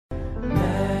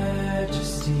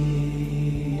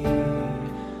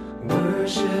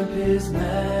worship his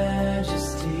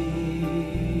majesty.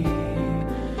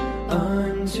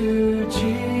 Unto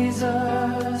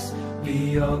Jesus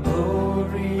be all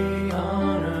glory,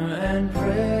 honor, and praise.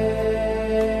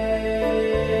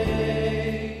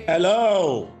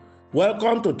 Hello,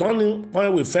 welcome to Turning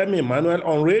Point with Femi Emmanuel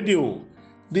on radio.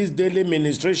 These daily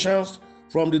ministrations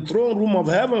from the throne room of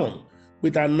heaven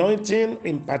with anointing,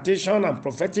 impartation, and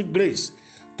prophetic grace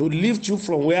to lift you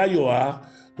from where you are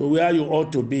to where you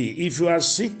ought to be. If you are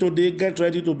sick today, get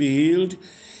ready to be healed.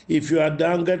 If you are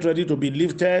down, get ready to be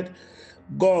lifted.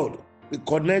 God will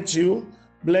connect you,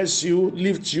 bless you,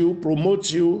 lift you,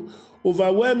 promote you,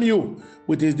 overwhelm you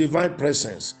with his divine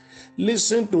presence.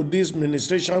 Listen to these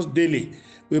ministrations daily.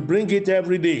 We bring it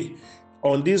every day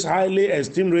on this highly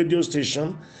esteemed radio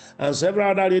station and several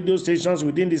other radio stations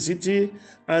within the city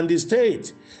and the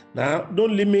state. Now,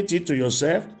 don't limit it to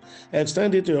yourself.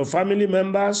 Extend it to your family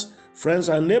members, friends,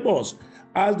 and neighbors.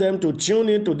 Ask them to tune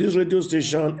into this radio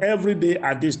station every day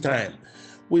at this time.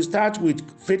 We start with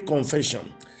faith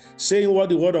confession, saying what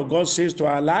the word of God says to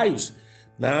our lives.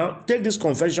 Now, take this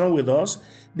confession with us.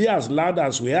 Be as loud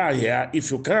as we are here.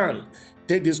 If you can,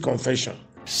 take this confession.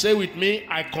 Say with me,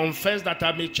 I confess that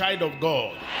I'm a child of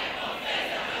God.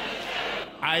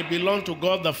 I belong to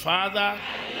God the Father,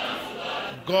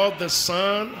 God the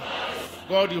Son,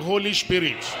 God the Holy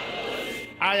Spirit.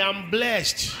 I am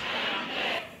blessed.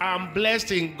 I'm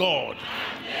blessed in God.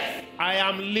 I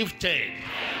am lifted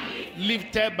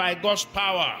by God's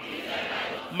power.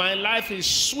 My life is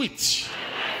sweet.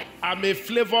 I'm a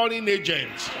flavoring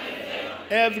agent.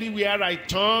 Everywhere I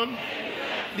turn,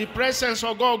 the presence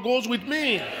of God goes with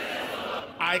me.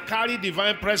 I carry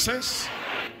divine presence.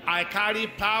 I carry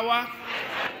power.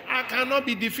 I cannot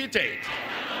be defeated.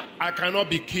 I cannot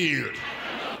be killed.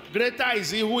 Greater is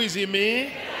he who is in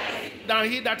me than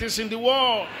he that is in the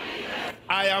world.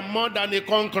 I am more than a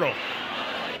conqueror.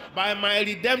 By my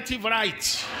redemptive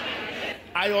right,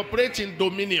 I operate in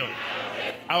dominion.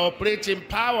 I operate in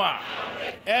power.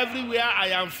 Everywhere I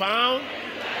am found,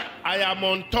 I am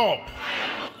on top.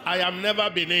 I am never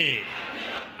beneath.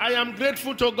 I am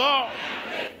grateful to God.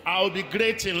 I will be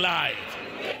great in life.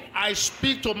 I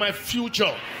speak to my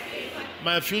future.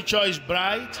 My future is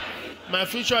bright. My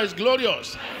future is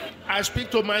glorious. I speak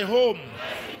to my home.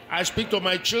 I speak to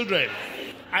my children.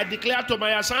 I declare to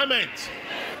my assignment,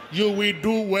 you will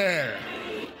do well.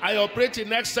 I operate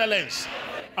in excellence.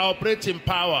 I operate in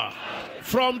power.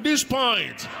 From this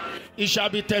point, it shall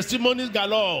be testimonies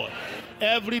galore.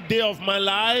 Every day of my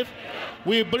life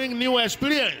will bring new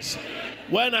experience.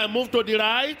 When I move to the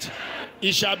right,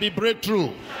 it shall be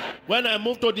breakthrough. When I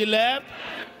move to the left,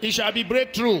 it shall be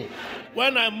breakthrough.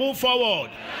 When I move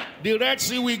forward, the Red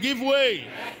Sea will give way.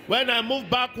 When I move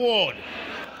backward,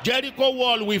 Jericho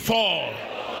wall will fall.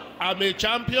 I'm a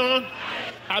champion.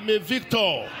 I'm a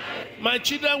victor. My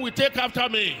children will take after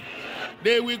me.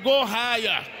 They will go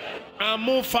higher and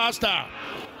move faster.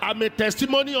 I'm a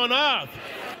testimony on earth.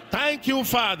 Thank you,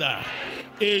 Father.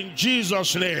 In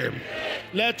Jesus' name.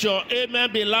 Let your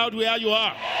amen be loud where you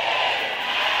are.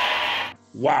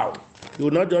 Wow. You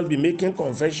will not just be making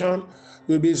confession.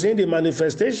 You'll be seeing the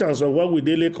manifestations of what we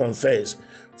daily confess.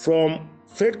 From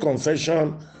faith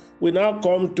confession, we now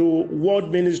come to word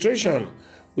ministration.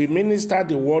 We minister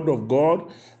the word of God,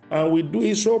 and we do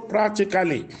it so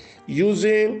practically,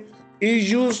 using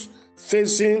issues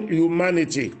facing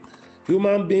humanity.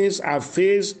 Human beings are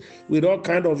faced with all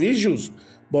kinds of issues,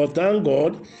 but thank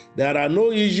God there are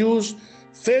no issues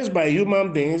faced by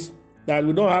human beings that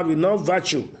we don't have enough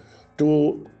virtue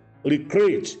to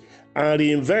recreate and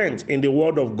reinvent in the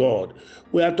word of God.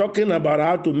 We are talking about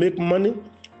how to make money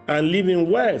and live in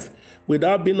wealth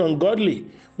without being ungodly,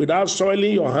 without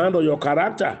soiling your hand or your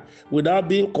character, without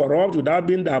being corrupt, without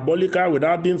being diabolical,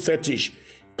 without being fetish.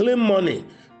 Clean money,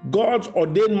 God's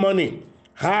ordained money.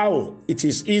 How? It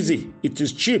is easy. It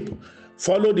is cheap.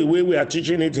 Follow the way we are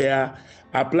teaching it here.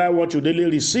 Apply what you daily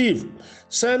receive.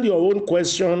 Send your own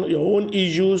question, your own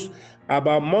issues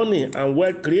about money and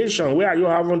wealth creation. Where are you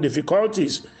having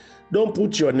difficulties? Don't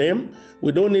put your name.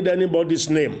 We don't need anybody's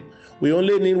name. We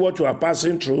only need what you are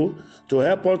passing through to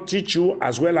help us teach you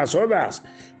as well as others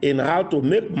in how to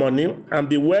make money and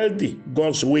be wealthy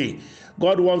God's way.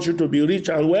 God wants you to be rich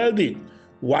and wealthy.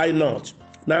 Why not?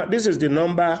 Now, this is the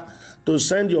number to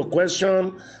send your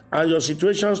question and your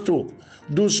situations to.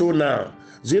 Do so now.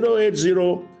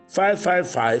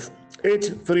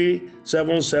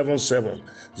 080-555-83777.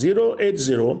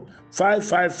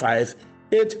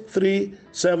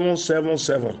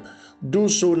 080-555-83777. Do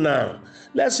so now.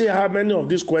 Let's see how many of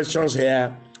these questions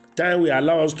here time will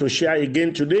allow us to share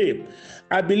again today.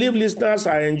 I believe listeners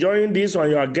are enjoying this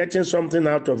and you are getting something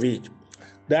out of it.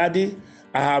 Daddy,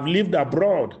 I have lived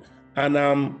abroad and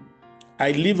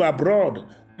I live abroad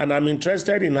and I'm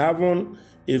interested in having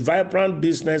a vibrant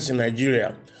business in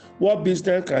Nigeria. What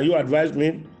business can you advise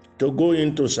me to go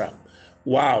into, sir?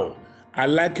 Wow, I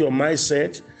like your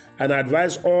mindset and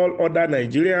advise all other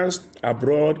Nigerians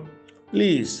abroad,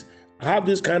 please have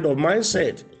this kind of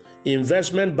mindset.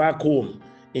 Investment back home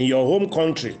in your home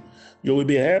country. You will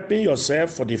be helping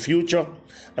yourself for the future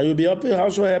and you'll be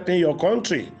also helping your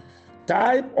country.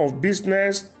 Type of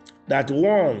business that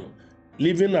one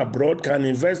living abroad can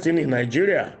invest in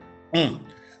Nigeria.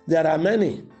 There are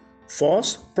many.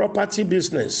 First, property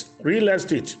business. Real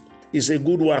estate is a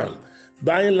good one.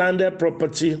 Buying landed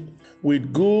property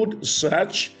with good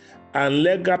search and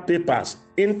legal papers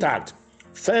intact,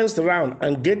 fenced around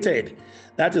and gated.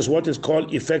 That is what is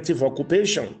called effective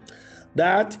occupation.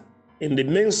 That in the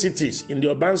main cities, in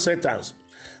the urban centers.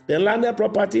 The landed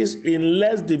properties in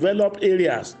less developed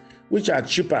areas, which are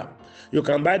cheaper. You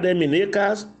can buy them in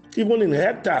acres, even in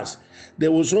hectares. They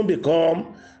will soon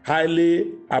become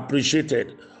highly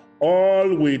appreciated,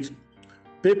 all with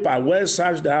paper well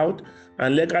searched out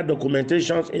and legal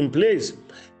documentations in place.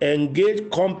 Engage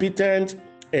competent,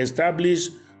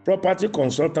 established property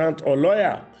consultant or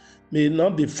lawyer. May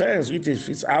not be fenced, which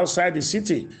is outside the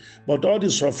city, but all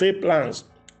the survey plans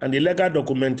and the legal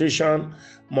documentation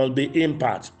must be in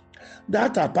part.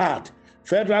 That apart,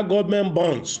 federal government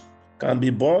bonds can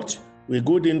be bought with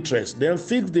good interest. Then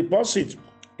fixed deposit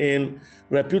in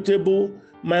reputable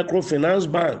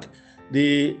microfinance bank.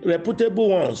 The reputable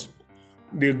ones,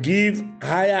 they give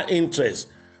higher interest,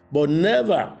 but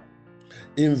never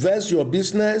invest your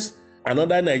business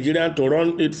another Nigerian to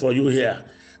run it for you here.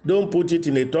 Don't put it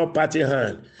in a third party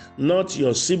hand. Not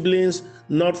your siblings,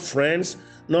 not friends,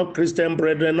 not Christian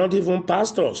brethren, not even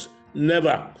pastors.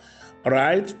 Never. All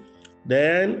right?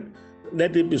 Then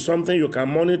let it be something you can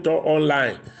monitor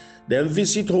online. Then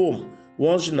visit home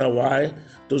once in a while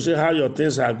to see how your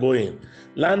things are going.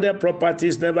 Landed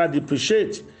properties never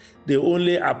depreciate. They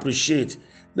only appreciate.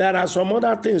 There are some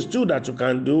other things too that you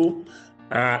can do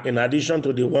in addition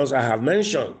to the ones I have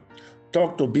mentioned.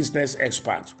 Talk to business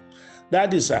experts.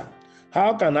 That is,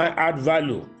 how can I add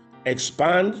value,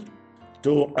 expand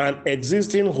to an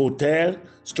existing hotel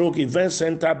 / event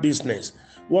center business?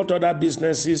 What other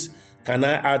businesses can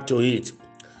I add to it?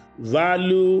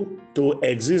 Value to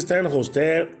existing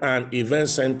hotel and event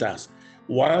centers.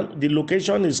 One, the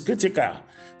location is critical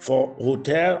for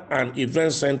hotel and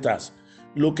event centers.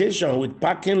 Location with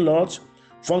parking lots,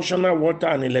 functional water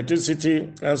and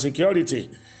electricity, and security.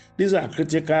 These are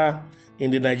critical in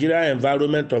the Nigerian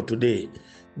environment of today.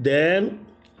 Then,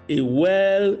 a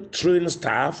well-trained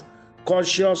staff,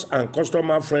 cautious and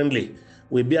customer-friendly,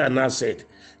 will be an asset.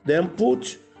 Then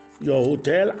put your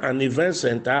hotel and event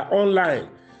center online.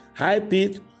 Hype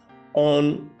it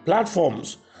on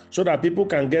platforms so that people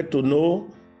can get to know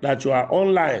that you are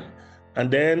online and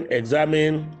then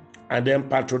examine and then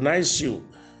patronize you.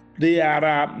 There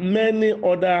are many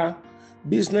other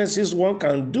businesses one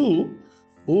can do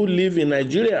who live in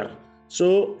Nigeria,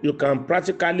 so you can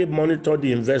practically monitor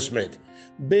the investment.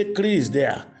 Bakery is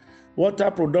there,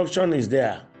 water production is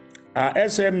there,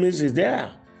 SMEs is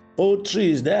there,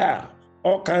 poultry is there,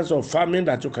 all kinds of farming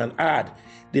that you can add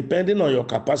depending on your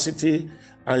capacity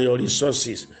and your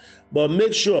resources. But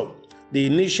make sure the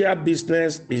initial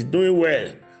business is doing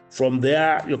well. From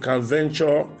there, you can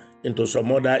venture into some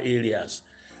other areas.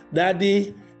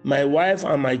 Daddy, my wife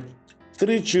and my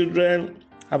 3 children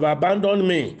have abandoned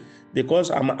me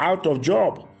because I'm out of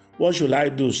job. What should I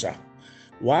do, sir?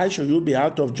 Why should you be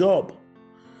out of job?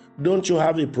 Don't you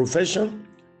have a profession?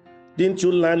 Didn't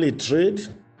you learn a trade?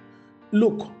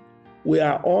 Look, we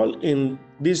are all in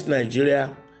this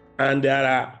Nigeria, and there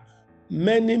are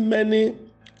many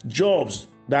jobs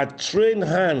that trained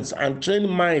hands and trained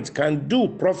minds can do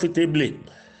profitably.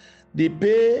 The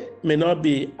pay may not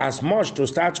be as much to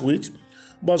start with,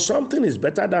 but something is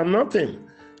better than nothing.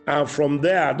 And from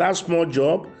there, that small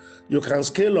job, you can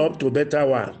scale up to a better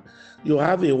one. You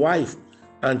have a wife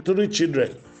and 3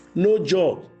 children, no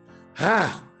job.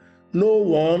 No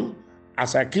one,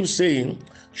 as I keep saying,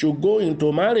 should go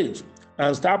into marriage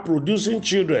and start producing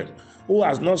children who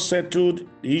has not settled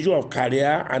the issue of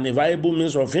career and a viable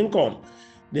means of income.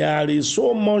 There is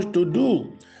so much to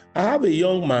do. I have a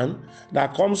young man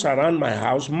that comes around my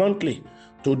house monthly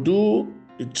to do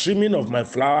the trimming of my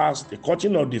flowers, the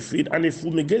cutting of the feed, and the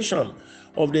fumigation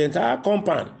of the entire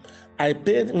compound. I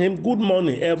paid him good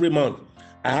money every month.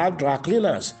 I have dry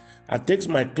cleaners. I take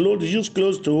my clothes, used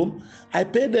clothes to, I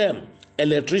pay them.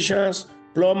 Electricians,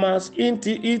 plumbers,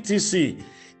 etc.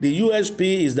 The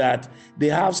USP is that they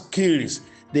have skills,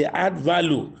 they add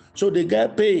value, so they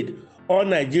get paid all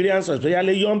Nigerians,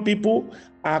 especially young people,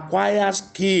 acquire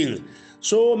skill.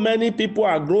 So many people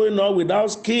are growing up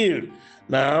without skill.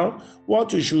 Now,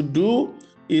 what you should do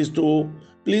is to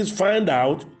please find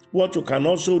out what you can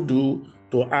also do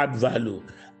to add value.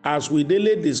 As we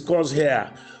daily discuss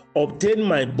here, obtain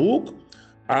my book,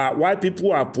 Why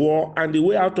People Are Poor and the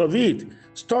Way Out of It.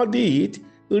 Study it,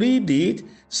 read it,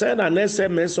 send an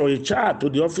SMS or a chat to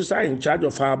the officer in charge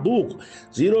of our book,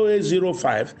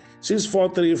 0805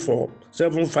 6434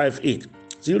 758.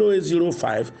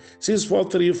 0805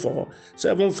 6434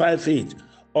 758.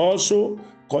 Also,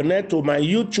 connect to my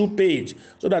YouTube page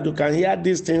so that you can hear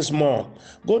these things more.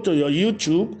 Go to your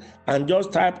YouTube and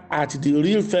just type at The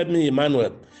Real Femi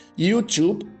Emmanuel.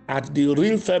 YouTube at The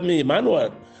Real Femi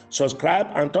Emmanuel. Subscribe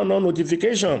and turn on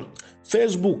notification.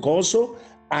 Facebook also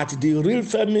at The Real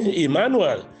Femi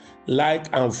Emmanuel. Like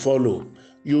and follow.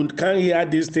 You can't hear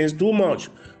these things too much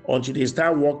until they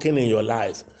start working in your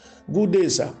life. Good day,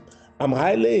 sir. I'm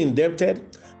highly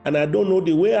indebted and I don't know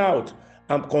the way out.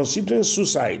 I'm considering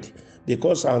suicide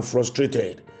because I'm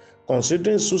frustrated.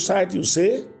 Considering suicide, you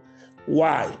say?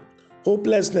 Why?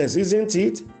 Hopelessness, isn't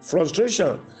it?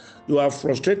 Frustration. You are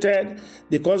frustrated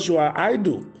because you are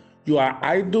idle. You are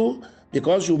idle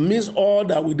because you miss all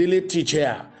that we daily teach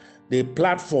here. The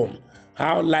platform,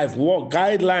 how life works,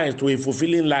 guidelines to a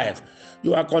fulfilling life.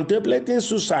 You are contemplating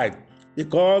suicide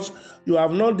because you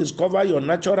have not discovered your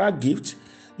natural gift.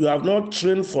 You have not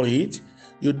trained for it.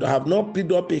 You have not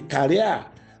picked up a career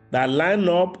that line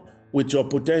up with your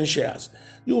potentials.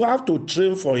 You have to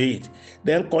train for it.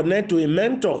 Then connect to a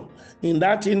mentor in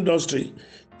that industry.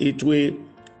 It will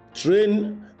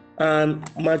train and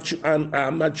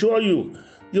mature you.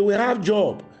 You will have a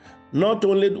job. Not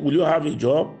only will you have a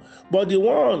job, but the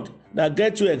one that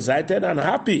gets you excited and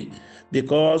happy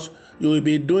because you will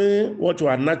be doing what you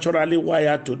are naturally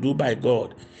wired to do by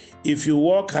God. If you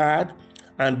work hard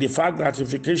and defer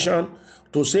gratification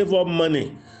to save up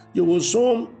money, you will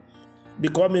soon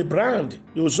become a brand.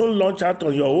 You will soon launch out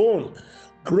on your own,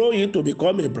 grow it to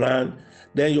become a brand.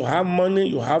 Then you have money,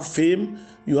 you have fame,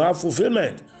 you have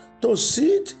fulfillment. To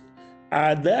sit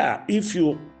there, if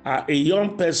you are a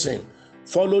young person,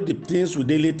 follow the things we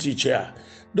daily teach here.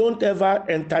 Don't ever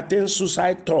entertain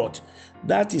suicide thought.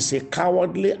 That is a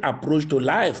cowardly approach to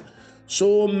life.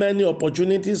 So many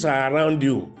opportunities are around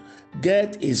you.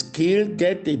 Get a skill,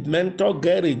 get a mentor,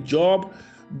 get a job,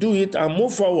 do it and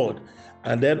move forward.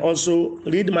 And then also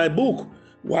read my book,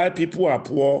 Why People Are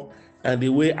Poor and the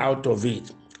Way Out of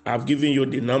It. I've given you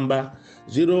the number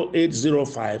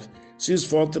 0805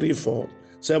 6434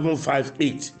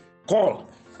 758. Call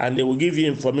and they will give you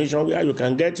information where you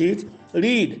can get it.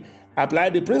 Read, apply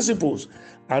the principles,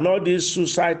 and all this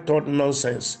suicide thought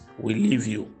nonsense will leave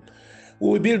you. We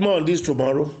will build more on this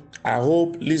tomorrow. I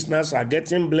hope listeners are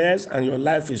getting blessed and your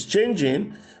life is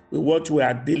changing with what we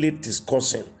are daily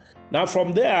discussing. Now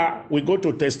from there, we go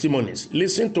to testimonies.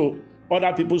 Listen to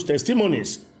other people's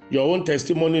testimonies. Your own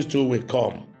testimonies too will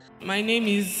come. My name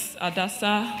is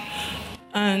Adasa,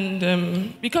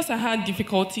 and because I had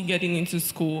difficulty getting into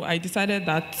school, I decided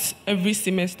that every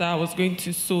semester I was going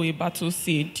to sow a battle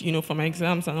seed, for my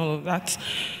exams and all of that.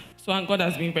 So, and God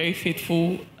has been very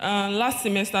faithful. Last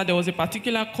semester, there was a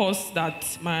particular course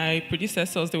that my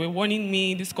predecessors, they were warning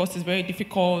me, this course is very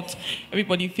difficult,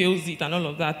 everybody fails it and all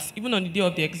of that. Even on the day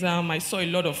of the exam, I saw a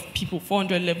lot of people,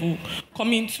 400 level,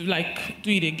 coming to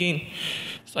do it again.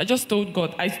 So I just told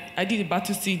God, I did a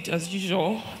battle seed as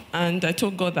usual, and I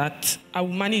told God that I will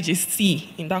manage a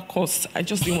C in that course. I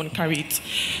just didn't want to carry it.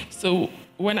 So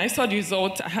when I saw the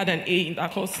result, I had an A in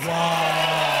that course.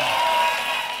 Wow.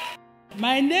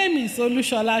 My name is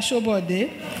Olushola Shobode.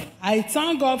 I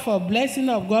thank God for blessing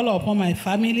of God upon my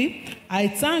family. I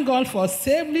thank God for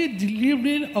safely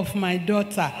delivering of my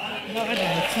daughter. Lord,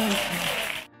 I thank you.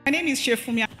 My name is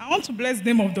Shefumi. I want to bless the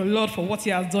name of the Lord for what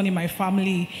He has done in my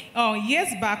family. Years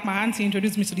back, my auntie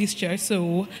introduced me to this church,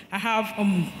 so I have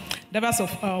diverse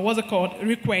of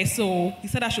requests. So he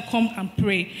said I should come and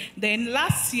pray. Then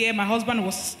last year, my husband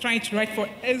was trying to write for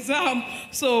exam.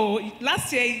 So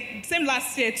last year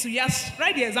to just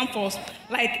write the exam for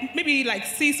maybe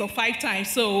 6 or 5 times.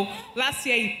 So last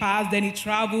year he passed, then he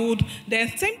traveled.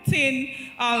 Then same thing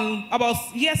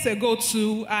about years ago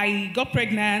too. I got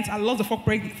pregnant. I lost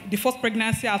the first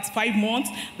pregnancy at 5 months.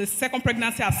 The second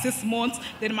pregnancy at 6 months.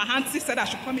 Then my auntie said I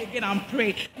should come again and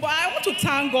pray. But I want to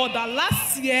thank God that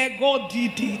last year God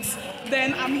did it.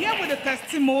 Then I'm here with a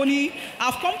testimony.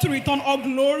 I've come to return all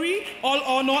glory, all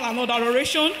honor, and all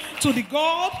adoration to the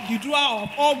God, the doer of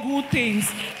all good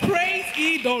things. Praise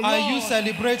ye the Lord. Are you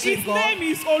celebrating His God? His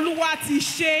name is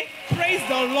Oluwatishe. Praise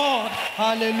the Lord.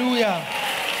 Hallelujah.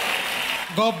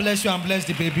 God bless you and bless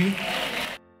the baby.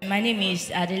 My name is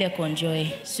Adele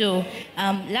Conjoy. So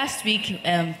last week,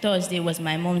 Thursday, was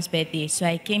my mom's birthday. So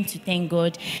I came to thank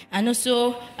God. And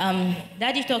also,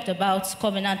 Daddy talked about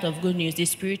covenant of good news, the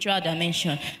spiritual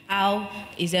dimension. How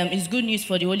it's good news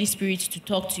for the Holy Spirit to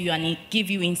talk to you and give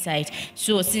you insight.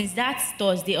 So since that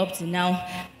Thursday up to now,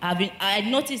 I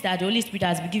noticed that the Holy Spirit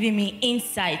has been giving me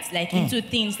insights, like into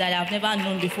things that I've never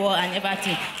known before and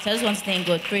everything. So I just want to thank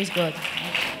God. Praise God.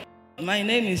 My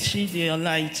name is Shidi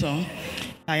Olaiton.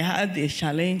 I had a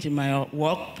challenge in my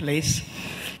workplace.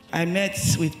 I met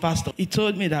with Pastor. He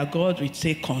told me that God will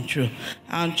take control.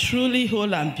 And truly,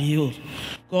 whole and behold,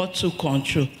 God took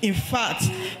control. In fact,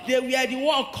 they were the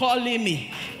one calling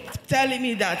me, telling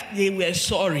me that they were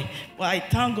sorry. But I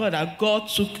thank God that God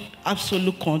took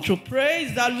absolute control.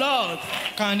 Praise the Lord.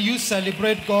 Can you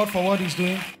celebrate God for what He's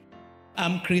doing?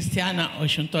 I'm Christiana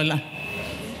Oshuntola.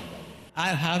 I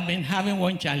have been having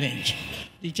one challenge.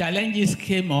 The challenges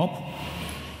came up.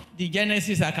 The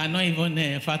genesis I cannot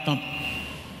even fathom.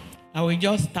 I will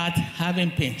just start having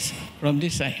pains from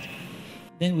this side.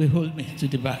 Then we hold me to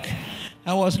the back.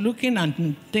 I was looking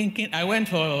and thinking. I went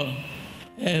for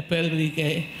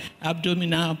pelvic,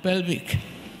 abdominal, pelvic.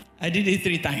 I did it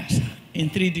 3 times in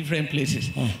 3 different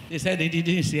places. They said they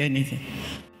didn't see anything.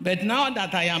 But now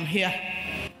that I am here,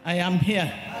 I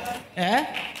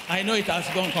know it has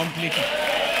gone completely.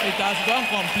 It has gone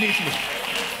completely.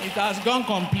 It has gone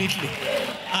completely.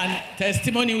 And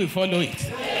testimony will follow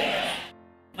it.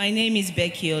 My name is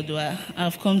Becky Odua.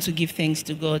 I've come to give thanks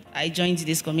to God. I joined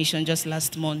this commission just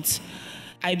last month.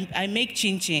 I make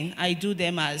chin-chin. I do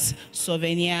them as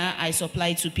souvenir. I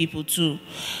supply to people too.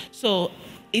 So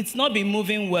it's not been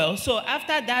moving well. So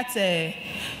after that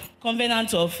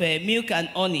covenant of milk and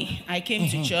honey, I came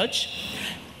to church.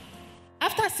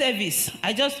 After service,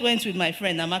 I just went with my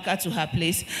friend Amaka to her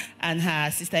place, and her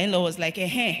sister-in-law was like,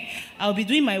 hey, I'll be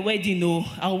doing my wedding, no.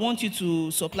 I want you to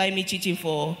supply me chinchin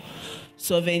for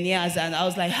souvenirs. And I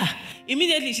was like,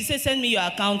 Immediately, she said, send me your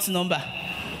account number.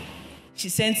 She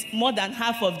sent more than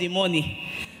half of the money.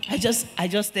 I just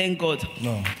thank God.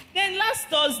 No. Then last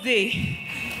Thursday,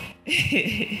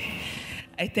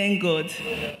 I thank God.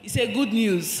 It's a good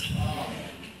news.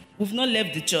 We've not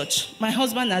left the church. My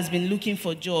husband has been looking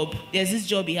for a job. There's this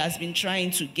job he has been trying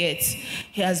to get.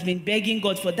 He has been begging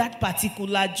God for that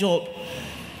particular job.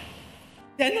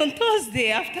 Then on Thursday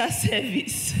after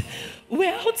service,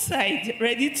 we're outside,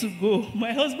 ready to go.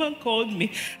 My husband called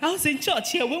me. I was in church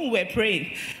here when we were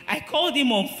praying. I called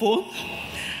him on phone.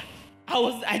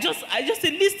 I just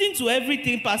said, listen to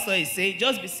everything Pastor is saying.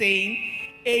 Just be saying,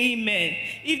 amen.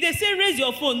 If they say raise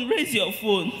your phone, raise your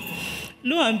phone.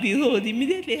 Lo and behold,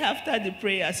 immediately after the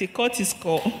prayers, he caught his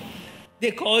call. They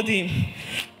called him.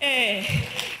 Hey,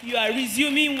 you are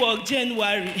resuming work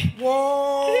January.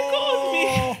 Whoa! He called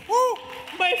me.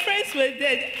 Woo. My friends were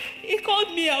dead. He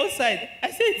called me outside. I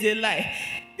said, it's a lie.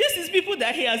 This is people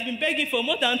that he has been begging for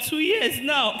more than 2 years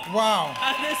now. Wow.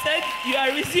 And they said, you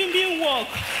are resuming work.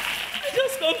 I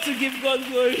just come to give God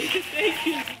glory. Thank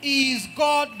you. Is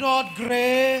God not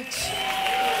great?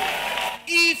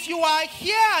 If you are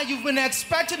here and you've been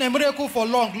expecting a miracle for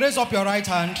long, raise up your right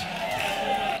hand.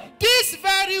 This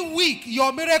very week,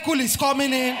 your miracle is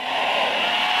coming in.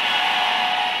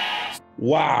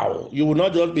 Wow. You will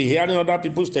not just be hearing other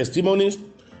people's testimonies.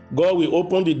 God will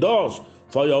open the doors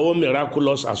for your own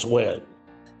miraculous as well.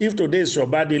 If today is your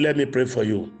birthday, let me pray for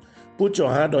you. Put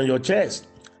your hand on your chest.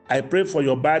 I pray for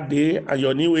your birthday and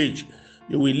your new age.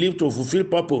 You will live to fulfill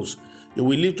purpose. You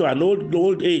will live to an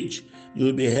old age. You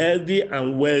will be healthy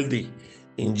and wealthy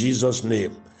in Jesus'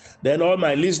 name. Then all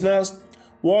my listeners,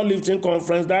 World Lifting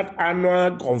Conference, that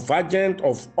annual convergence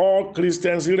of all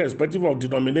Christians, irrespective of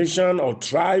denomination or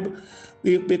tribe,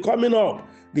 will be coming up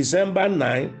December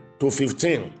 9 to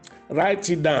 15. Write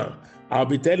it down. I'll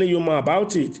be telling you more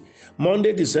about it.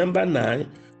 Monday, December 9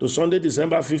 to Sunday,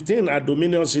 December 15 at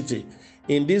Dominion City.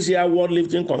 In this year World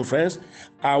Lifting Conference,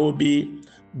 I will be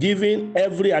giving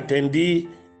every attendee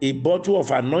a bottle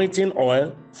of anointing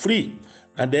oil free,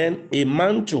 and then a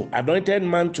mantle, anointed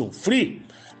mantle free.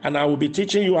 And I will be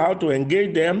teaching you how to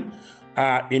engage them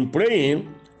in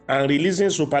praying and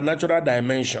releasing supernatural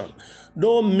dimension.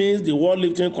 Don't miss the World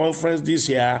Lifting Conference this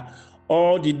year,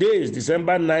 all the days,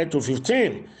 December 9 to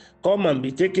 15. Come and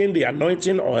be taking the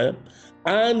anointing oil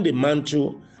and the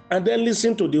mantle, and then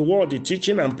listen to the word, the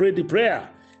teaching, and pray the prayer.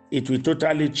 It will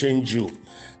totally change you.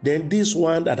 Then this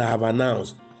one that I have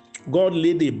announced, God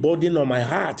laid a burden on my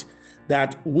heart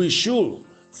that we should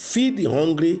feed the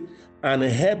hungry and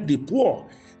help the poor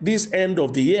this end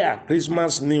of the year,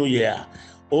 Christmas, New Year.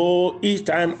 Oh, each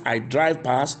time I drive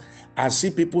past, I see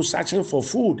people searching for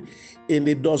food in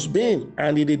the dustbin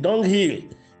and in the dunghill.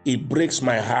 It breaks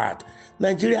my heart.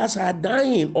 Nigerians are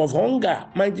dying of hunger.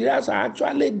 Nigerians are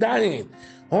actually dying.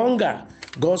 Hunger.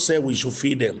 God said we should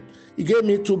feed them. He gave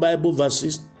me 2 Bible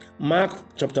verses. Mark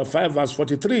chapter 5 verse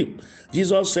 43.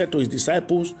 Jesus said to his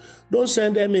disciples, don't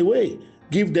send them away.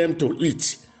 Give them to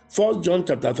eat. 1 John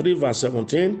chapter 3 verse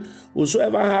 17.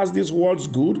 Whosoever has these words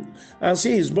good and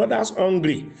see his brothers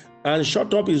hungry and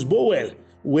shut up his bowel,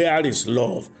 where is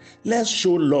love? Let's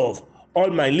show love. All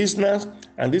my listeners,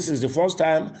 and this is the first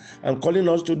time I'm calling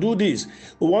us to do this.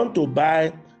 We want to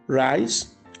buy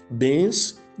rice,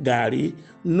 beans, gari,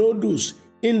 noodles,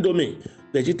 indomie,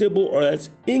 vegetable oils,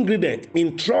 ingredient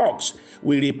in trucks.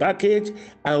 We repackage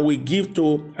and we give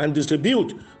to and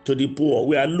distribute to the poor.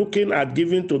 We are looking at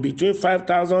giving to between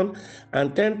 5,000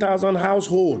 and 10,000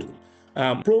 households.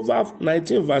 Proverbs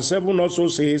 19 verse 7 also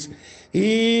says,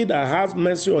 he that has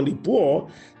mercy on the poor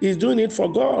is doing it for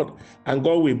God, and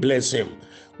God will bless him.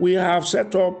 We have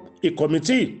set up a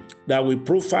committee that will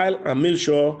profile and make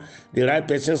sure the right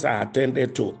persons are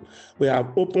attended to. We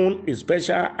have opened a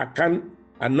special account,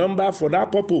 a number for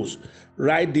that purpose.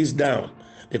 Write this down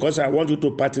because I want you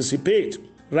to participate.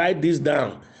 Write this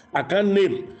down. Account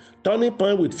name, Turning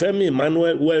Point with Femi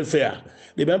Emmanuel Welfare.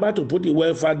 Remember to put the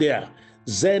welfare there.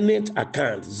 Zenith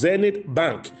account, Zenith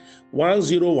Bank,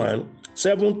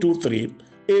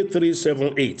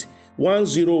 101-723-8378.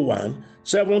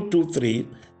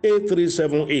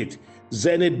 101-723-8378.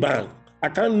 Zenith Bank.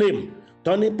 Account name,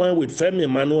 Turning Point with Femi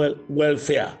Emmanuel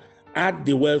Welfare. Add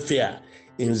the welfare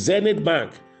in Zenith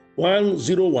Bank,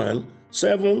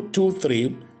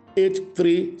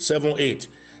 101-723-8378.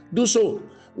 Do so.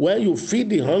 When you feed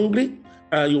the hungry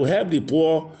and you help the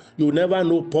poor, you never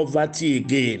know poverty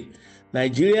again.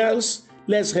 Nigerians,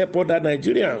 let's help other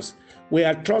Nigerians. We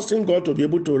are trusting God to be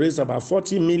able to raise about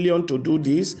 40 million to do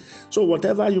this. So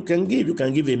whatever you can give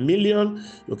 $1 million,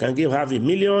 you can give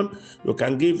 $500,000, you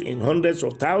can give in hundreds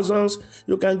of thousands,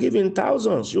 you can give in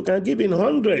thousands, you can give in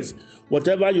hundreds,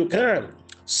 whatever you can.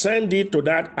 Send it to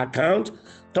that account,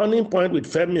 Turning Point with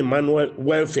Femi Emmanuel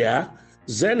Welfare,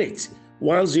 Zenith,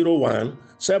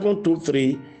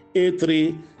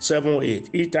 101-723-8378.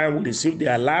 Each time we receive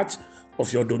the alert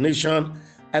of your donation,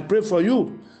 I pray for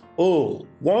you. Oh,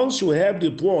 once you help the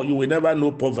poor, you will never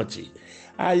know poverty.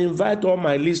 I invite all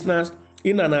my listeners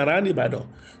in and around Ibadan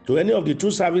to any of the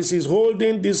 2 services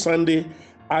holding this Sunday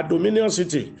at Dominion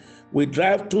City. We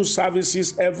drive 2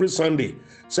 services every Sunday.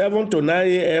 7 to 9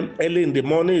 a.m. early in the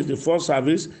morning is the first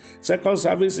service. Second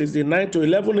service is the 9 to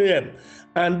 11 a.m.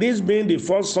 And this being the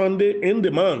first Sunday in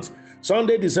the month,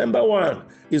 Sunday, December 1,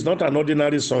 is not an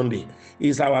ordinary Sunday.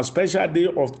 It's our special day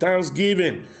of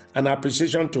thanksgiving and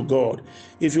appreciation to God.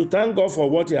 If you thank God for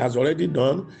what He has already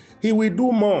done, He will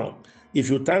do more. If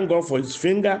you thank God for His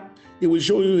finger, He will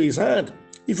show you His hand.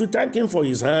 If you thank Him for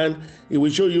His hand, He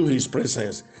will show you His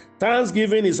presence.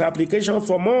 Thanksgiving is application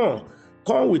for more.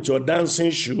 Come with your dancing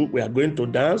shoe, we are going to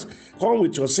dance. Come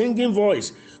with your singing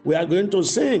voice, we are going to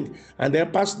sing. And then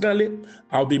personally,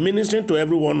 I'll be ministering to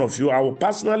every one of you. I will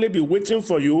personally be waiting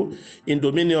for you in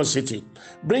Dominion City.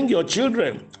 Bring your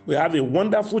children. We have a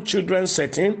wonderful children's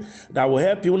setting that will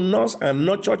help you nurse and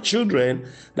nurture children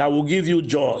that will give you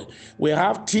joy. We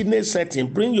have teenage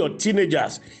setting. Bring your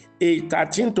teenagers. Age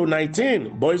 13 to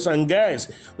 19, boys and girls.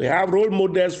 We have role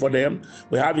models for them.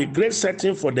 We have a great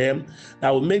setting for them that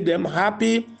will make them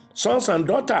happy, sons and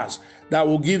daughters that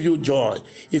will give you joy.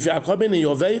 If you are coming in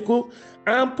your vehicle,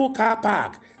 ample car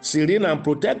park, serene and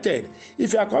protected.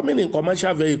 If you are coming in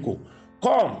commercial vehicle,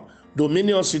 come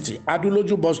Dominion City,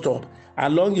 Aduloju bus stop,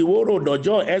 along Iwo Road,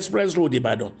 Ojo Express Road,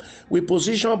 Ibadan. We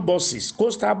position buses,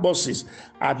 coastal buses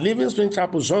at Living Spring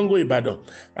Chapel, Zongo, Ibadan,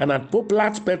 and at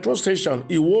Poplat Petrol Station,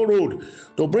 Iwo Road,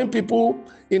 to bring people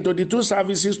into the 2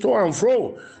 services to and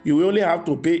fro. You will only have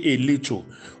to pay a little.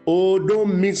 Oh,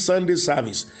 don't miss Sunday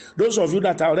service. Those of you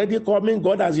that are already coming,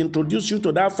 God has introduced you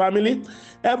to that family.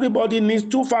 Everybody needs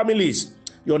 2 families.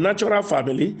 Your natural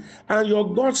family and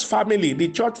your God's family, the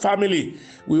church family.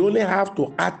 We only have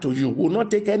to add to you. We will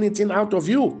not take anything out of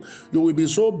you. You will be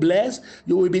so blessed.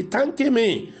 You will be thanking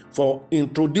me for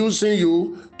introducing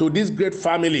you to this great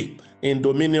family in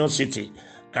Dominion City.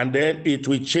 And then it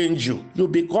will change you. You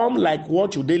become like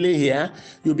what you daily hear.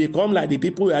 You become like the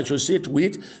people you associate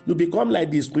with. You become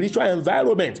like the spiritual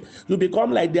environment. You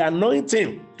become like the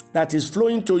anointing that is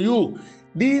flowing to you.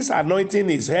 This anointing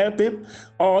is helping.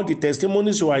 All the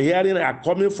testimonies you are hearing are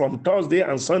coming from Thursday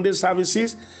and Sunday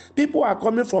services. People are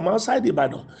coming from outside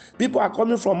Ibadan. People are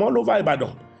coming from all over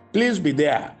Ibadan. Please be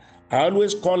there. I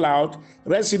always call out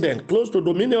residents close to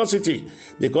Dominion City,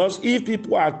 because if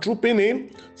people are trooping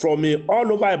in from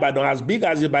all over Ibadan, as big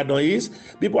as Ibadan is,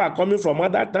 people are coming from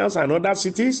other towns and other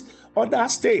cities, other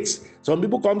states. Some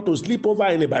people come to sleep over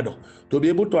in Ibadan to be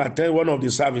able to attend one of the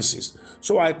services.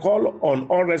 So I call on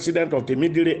all residents of the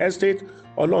Midiri Estate,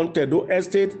 Olontedo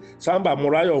Estate, Samba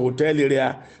Morayo Hotel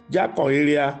area, Jakon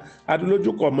area,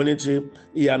 Aduloju Community,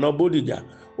 Iyana Bodija,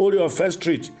 Oreofe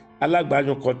Street,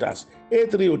 Alagbanyo Quarters,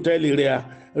 A3 Hotel area,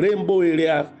 Rainbow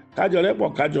area,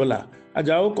 Kajolepo Kajola,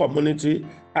 Ajao Community,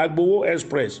 Agbowo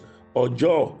Express,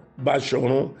 Ojo,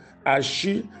 Bashorun,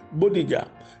 Ashi, Bodija,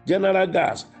 General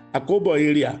Gas, Akobo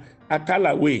area,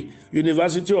 Akala Way,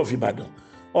 University of Ibadan.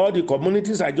 All the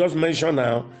communities I just mentioned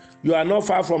now, you are not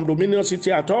far from Dominion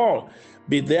City at all.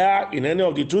 Be there in any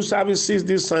of the two services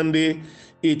this Sunday.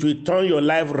 It will turn your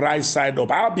life right side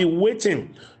up. I'll be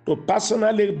waiting to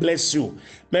personally bless you.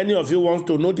 Many of you want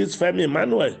to know this Femi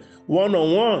Emmanuel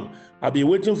one-on-one. I'll be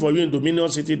waiting for you in Dominion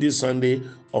City this Sunday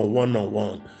on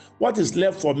one-on-one. What is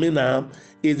left for me now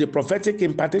is the prophetic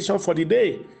impartation for the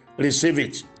day. Receive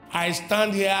it. I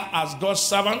stand here as God's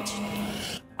servant.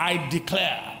 I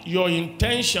declare your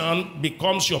intention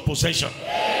becomes your possession.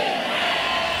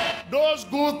 Those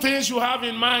good things you have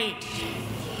in mind,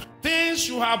 things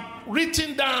you have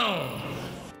written down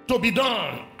to be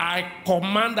done, I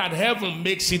command that heaven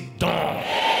makes it done.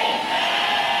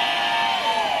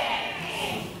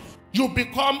 You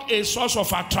become a source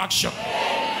of attraction.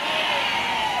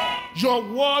 Your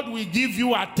word will give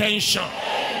you attention.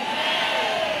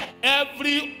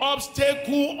 Every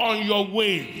obstacle on your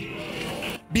way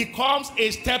becomes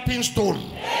a stepping stone.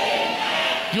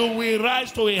 You will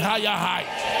rise to a higher height.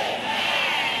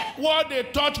 What they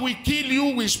thought will kill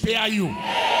you will spare you.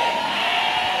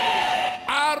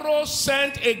 Arrows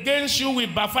sent against you will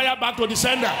backfire back to the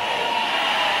sender.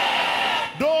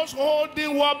 Those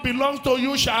holding what belongs to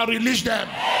you shall release them.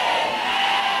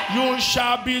 You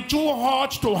shall be too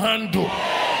hot to handle.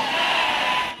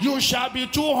 You shall be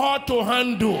too hot to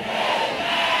handle.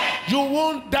 You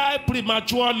won't die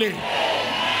prematurely.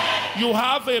 You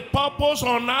have a purpose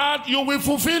on earth, you will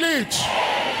fulfill it.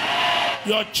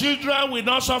 Your children will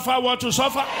not suffer what you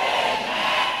suffer.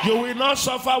 You will not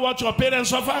suffer what your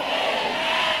parents suffer.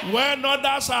 When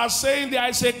others are saying there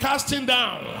is a casting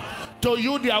down, to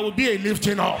you there will be a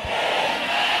lifting up.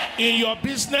 In your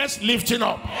business, lifting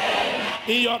up.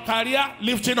 In your career,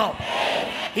 lifting up.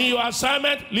 In your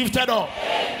assignment, lifted up.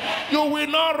 You will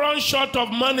not run short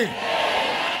of money.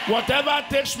 Whatever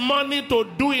takes money to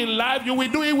do in life, you will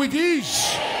do it with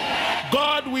ease.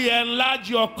 God will enlarge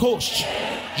your coast.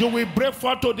 You will break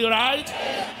forth to the right.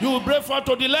 You will break forth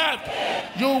to the left.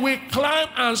 You will climb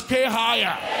and scale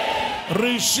higher.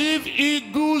 Receive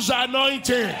eagle's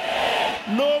anointing.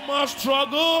 No more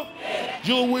struggle.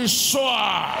 You will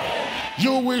soar.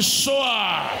 You will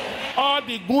soar. All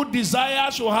the good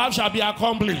desires you have shall be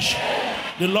accomplished.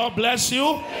 The Lord bless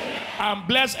you and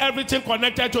bless everything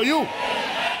connected to you.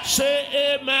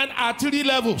 Say amen at 3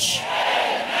 levels.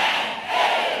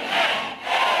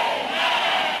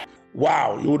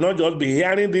 Wow, you will not just be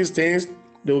hearing these things,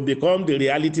 they will become the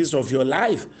realities of your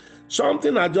life.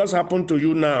 Something has just happened to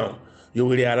you now. You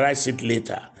will realize it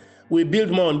later. We'll build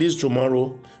more on this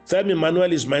tomorrow. Femi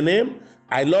Emmanuel is my name.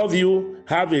 I love you.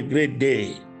 Have a great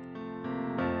day.